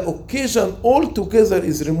that the occasion altogether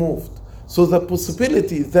is removed. So the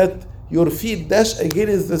possibility that your feet dash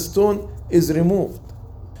against the stone is removed.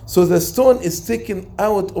 So the stone is taken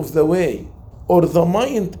out of the way, or the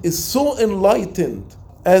mind is so enlightened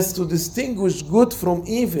as to distinguish good from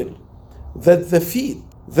evil, that the feet,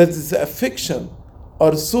 that is the affection,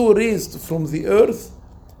 are so raised from the earth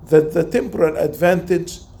that the temporal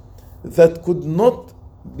advantage that could not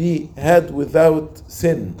be had without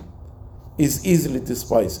sin is easily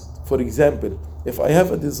despised. For example, if I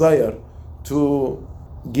have a desire to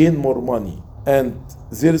gain more money and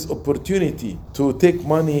there is opportunity to take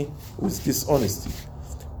money with dishonesty,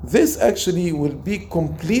 this actually will be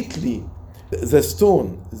completely, the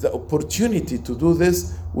stone, the opportunity to do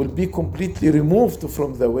this will be completely removed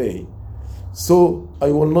from the way. So I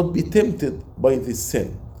will not be tempted by this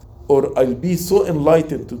sin, or I'll be so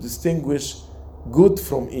enlightened to distinguish good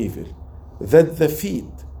from evil, that the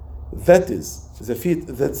feet, that is, the feet,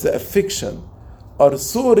 that's the affection, are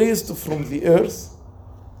so raised from the earth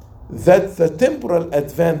that the temporal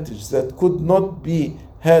advantage that could not be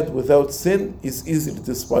had without sin is easily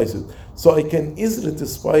despised. So I can easily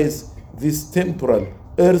despise this temporal,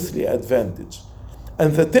 earthly advantage.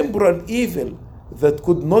 And the temporal evil that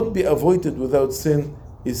could not be avoided without sin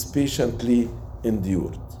is patiently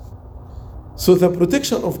endured. So the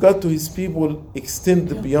protection of God to his people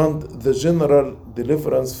extends beyond the general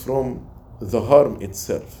deliverance from the harm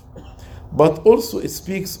itself, but also it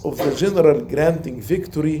speaks of the general granting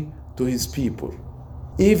victory to his people,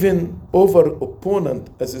 even over opponent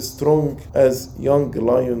as strong as young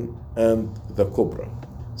lion and the cobra.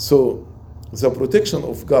 So the protection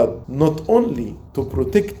of God not only to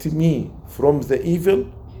protect me from the evil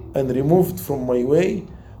and removed from my way,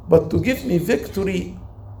 but to give me victory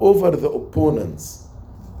over the opponents.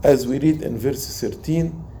 As we read in verse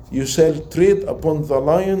 13, you shall tread upon the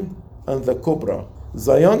lion and the cobra,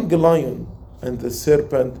 the young lion and the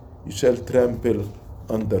serpent you shall trample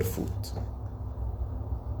underfoot.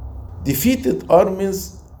 Defeated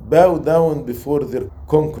armies bow down before their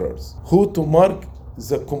conquerors, who to mark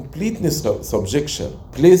the completeness of subjection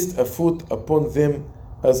placed a foot upon them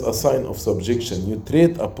as a sign of subjection. You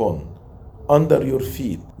tread upon, under your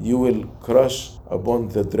feet, you will crush upon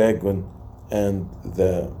the dragon and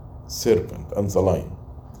the serpent and the lion.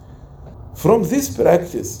 From this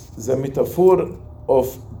practice, the metaphor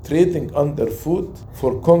of treading underfoot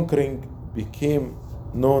for conquering became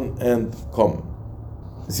known and common.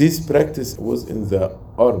 This practice was in the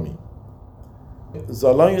army.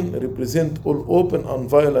 The lion represents all open and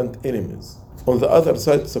violent enemies. On the other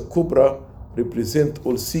side, the cobra represents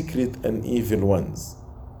all secret and evil ones.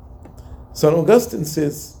 St. Augustine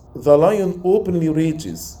says, the lion openly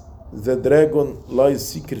rages, the dragon lies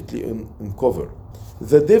secretly in cover.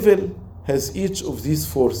 The devil has each of these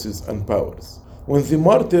forces and powers. When the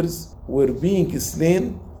martyrs were being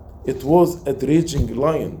slain, it was a raging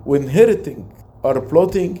lion. When heretics are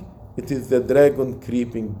plotting, it is the dragon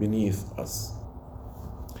creeping beneath us.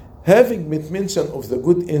 Having made mention of the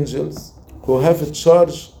good angels who have a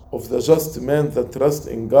charge of the just man that trusts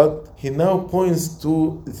in God, he now points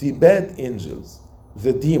to the bad angels,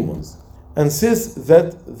 the demons, and says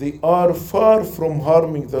that they are far from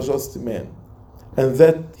harming the just man, and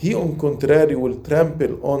that he on contrary will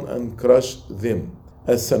trample on and crush them.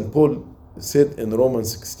 As St. Paul said in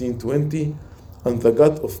Romans 16:20, and the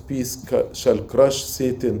God of peace shall crush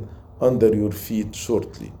Satan under your feet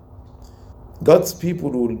shortly. God's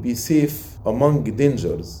people will be safe among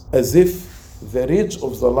dangers, as if the rage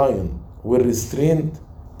of the lion were restrained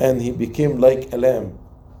and he became like a lamb.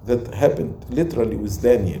 That happened literally with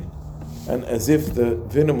Daniel. And as if the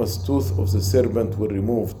venomous tooth of the serpent were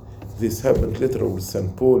removed. This happened literally with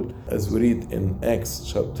St. Paul, as we read in Acts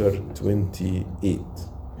chapter 28.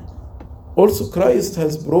 Also, Christ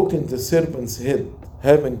has broken the serpent's head,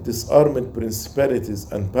 having disarmed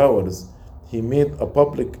principalities and powers. He made a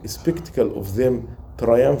public spectacle of them,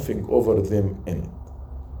 triumphing over them in it.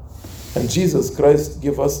 And Jesus Christ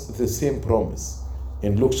gave us the same promise.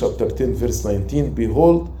 In Luke chapter 10, verse 19,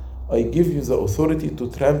 "Behold, I give you the authority to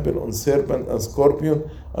trample on serpent and scorpion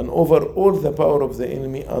and over all the power of the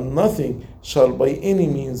enemy, and nothing shall by any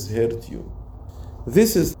means hurt you."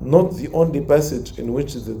 This is not the only passage in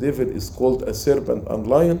which the devil is called a serpent and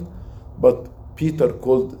lion, but Peter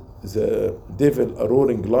called the devil a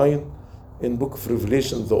roaring lion. In book of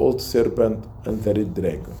Revelation, the old serpent and the red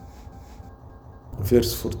dragon.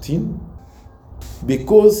 Verse 14,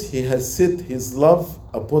 "Because he has set his love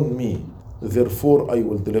upon me, therefore I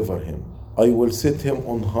will deliver him. I will set him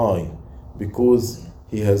on high, because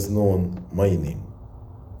he has known my name."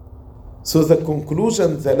 So the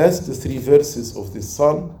conclusion, the last three verses of this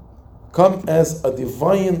psalm, come as a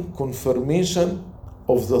divine confirmation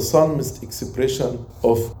of the psalmist's expression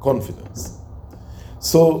of confidence.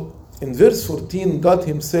 So in verse 14, God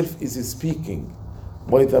himself is speaking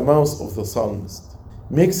by the mouth of the psalmist,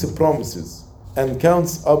 makes promises, and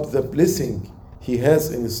counts up the blessing he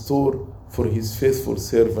has in store for his faithful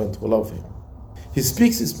servant who love him. He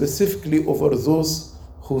speaks specifically over those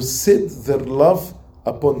who set their love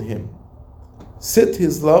upon him. Set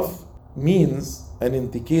his love means and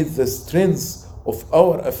indicates the strength of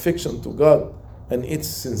our affection to God and its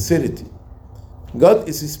sincerity. God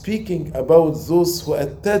is speaking about those who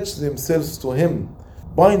attach themselves to him,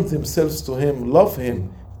 bind themselves to him, love him,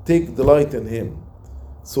 take delight in him.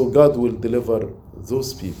 So God will deliver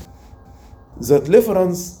those people. The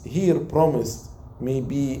deliverance here promised may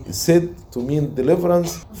be said to mean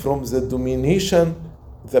deliverance from the domination,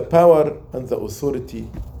 the power, and the authority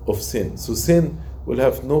of sin. So sin will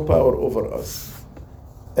have no power over us.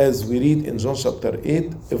 As we read in John chapter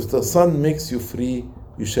 8, "If the Son makes you free,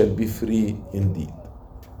 you shall be free indeed."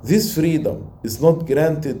 This freedom is not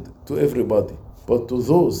granted to everybody, but to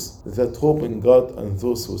those that hope in God and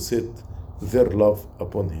those who set their love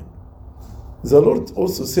upon him. The Lord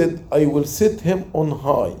also said, "I will set him on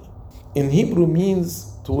high." In Hebrew means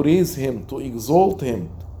to raise him, to exalt him,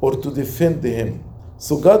 or to defend him.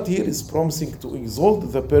 So God here is promising to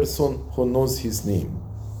exalt the person who knows his name.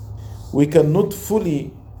 We cannot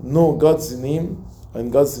fully know God's name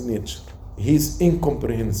and God's nature. He is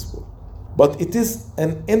incomprehensible. But it is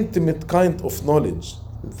an intimate kind of knowledge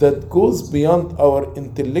that goes beyond our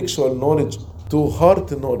intellectual knowledge to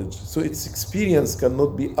heart knowledge. So its experience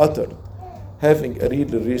cannot be uttered, having a real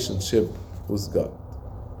relationship with God.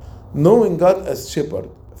 Knowing God as shepherd,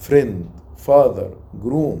 friend, father,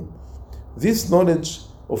 groom, this knowledge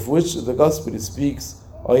of which the gospel speaks,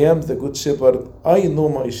 "I am the good shepherd, I know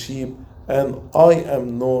my sheep, and I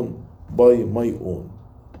am known by my own."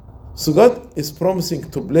 So God is promising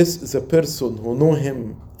to bless the person who know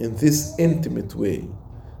him in this intimate way.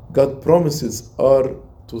 God's promises are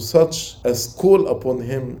to such as call upon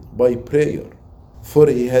him by prayer. "For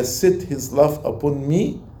he has set his love upon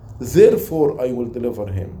me, therefore I will deliver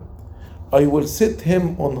him. I will set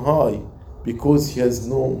him on high, because he has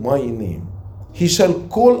known my name. He shall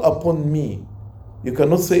call upon me." You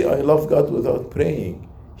cannot say, "I love God" without praying.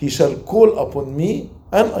 "He shall call upon me,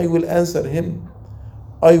 and I will answer him.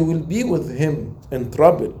 I will be with him in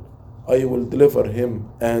trouble. I will deliver him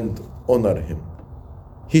and honor him."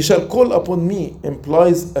 "He shall call upon me"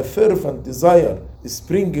 implies a fervent desire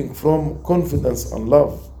springing from confidence and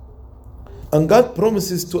love. And God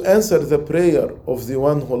promises to answer the prayer of the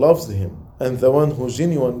one who loves him and the one who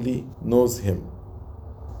genuinely knows him.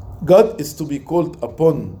 God is to be called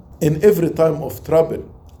upon in every time of trouble,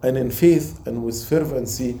 and in faith and with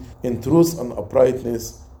fervency, in truth and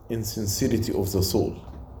uprightness, in sincerity of the soul.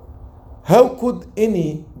 How could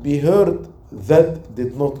any be heard that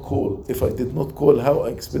did not call? If I did not call, how I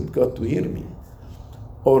expect God to hear me?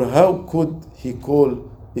 Or how could he call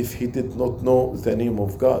if he did not know the name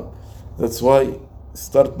of God? That's why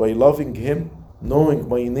start by loving him, knowing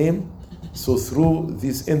my name. So through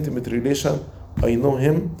this intimate relation, I know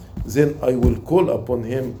him, then I will call upon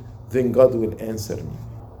him, then God will answer me.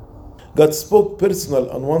 God spoke personal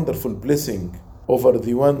and wonderful blessing over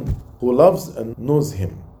the one who loves and knows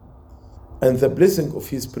him. And the blessing of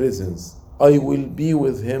his presence, "I will be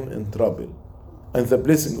with him in trouble." and the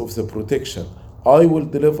blessing of the protection, I will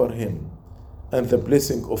deliver him, and the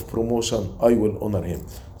blessing of promotion, I will honor him.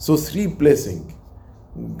 So 3 blessings.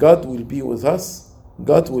 God will be with us,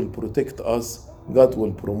 God will protect us, God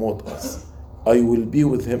will promote us. I will be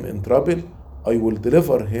with him in trouble, I will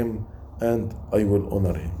deliver him, and I will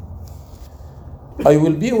honor him. I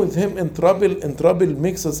will be with him in trouble. In trouble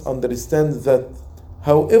makes us understand that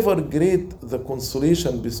however great the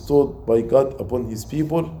consolation bestowed by God upon his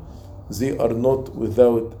people, they are not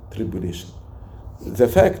without tribulation. The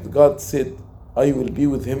fact God said, I will be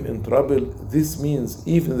with him in trouble, this means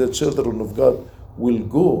even the children of God will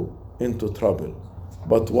go into trouble.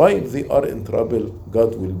 But while they are in trouble,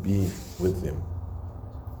 God will be with them.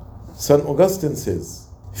 St. Augustine says,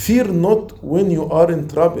 fear not when you are in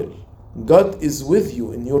trouble. God is with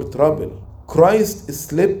you in your trouble. Christ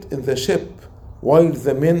slept in the ship while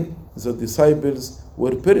the men, the disciples,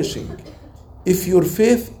 were perishing. If your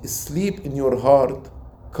faith sleep in your heart,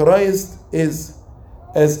 Christ is,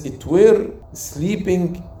 as it were,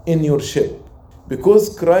 sleeping in your ship,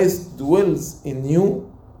 because Christ dwells in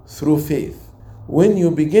you through faith. When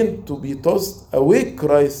you begin to be tossed, awake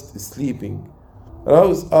Christ is sleeping.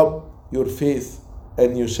 Rouse up your faith,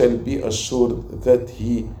 and you shall be assured that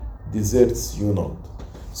he deserts you not.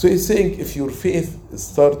 So he's saying if your faith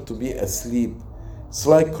start to be asleep, it's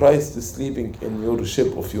like Christ is sleeping in your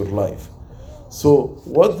ship of your life. So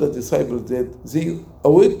what the disciples did, they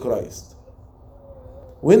awake Christ.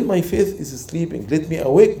 When my faith is sleeping, let me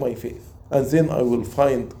awake my faith, and then I will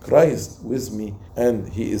find Christ with me, and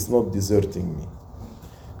he is not deserting me.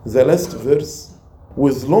 The last verse,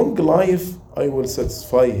 with long life I will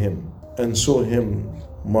satisfy him and show him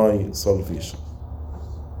my salvation.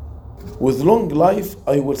 With long life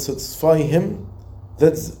I will satisfy him.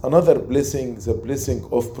 That's another blessing, the blessing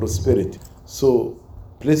of prosperity. So,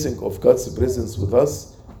 blessing of God's presence with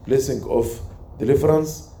us, blessing of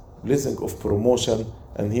deliverance, blessing of promotion,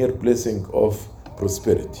 and here blessing of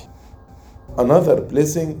prosperity. Another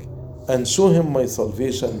blessing, and show him my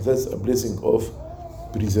salvation, that's a blessing of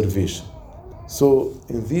preservation. So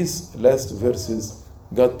in these last verses,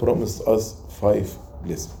 God promised us 5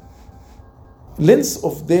 blessings. Length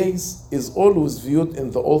of days is always viewed in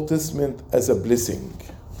the Old Testament as a blessing,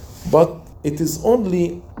 but it is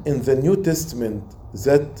only in the New Testament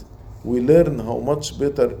that we learn how much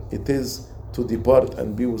better it is to depart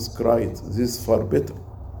and be with Christ. This is far better.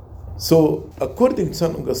 So, according to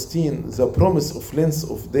St. Augustine, the promise of length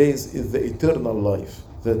of days is the eternal life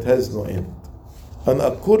that has no end. And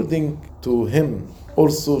according to him,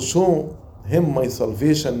 also show him my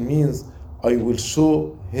salvation means I will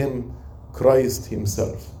show him Christ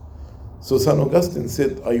himself. So St. Augustine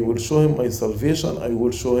said, I will show him my salvation, I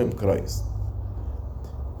will show him Christ.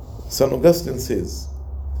 St. Augustine says,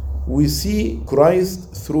 we see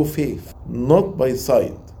Christ through faith, not by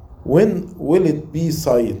sight. When will it be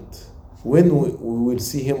sight? When we will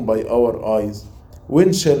see him by our eyes?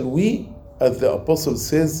 When shall we, as the apostle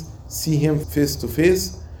says, see him face to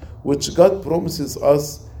face, which God promises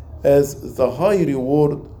us as the high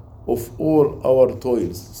reward of all our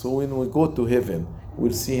toils. So when we go to heaven,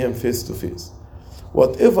 we'll see him face to face.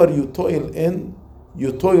 Whatever you toil in,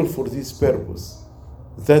 you toil for this purpose,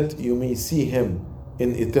 that you may see him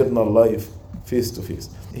in eternal life face to face.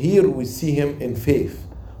 Here we see him in faith,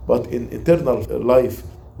 but in eternal life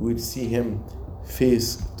we'll see him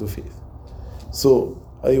face to face. So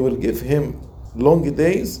I will give him long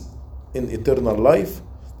days in eternal life.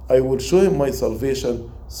 I will show him my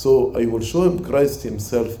salvation, so I will show him Christ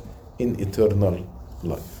himself in eternal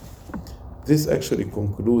life. This actually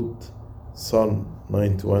concludes Psalm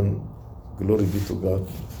 91. Glory be to God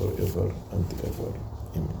forever and ever.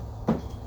 Amen.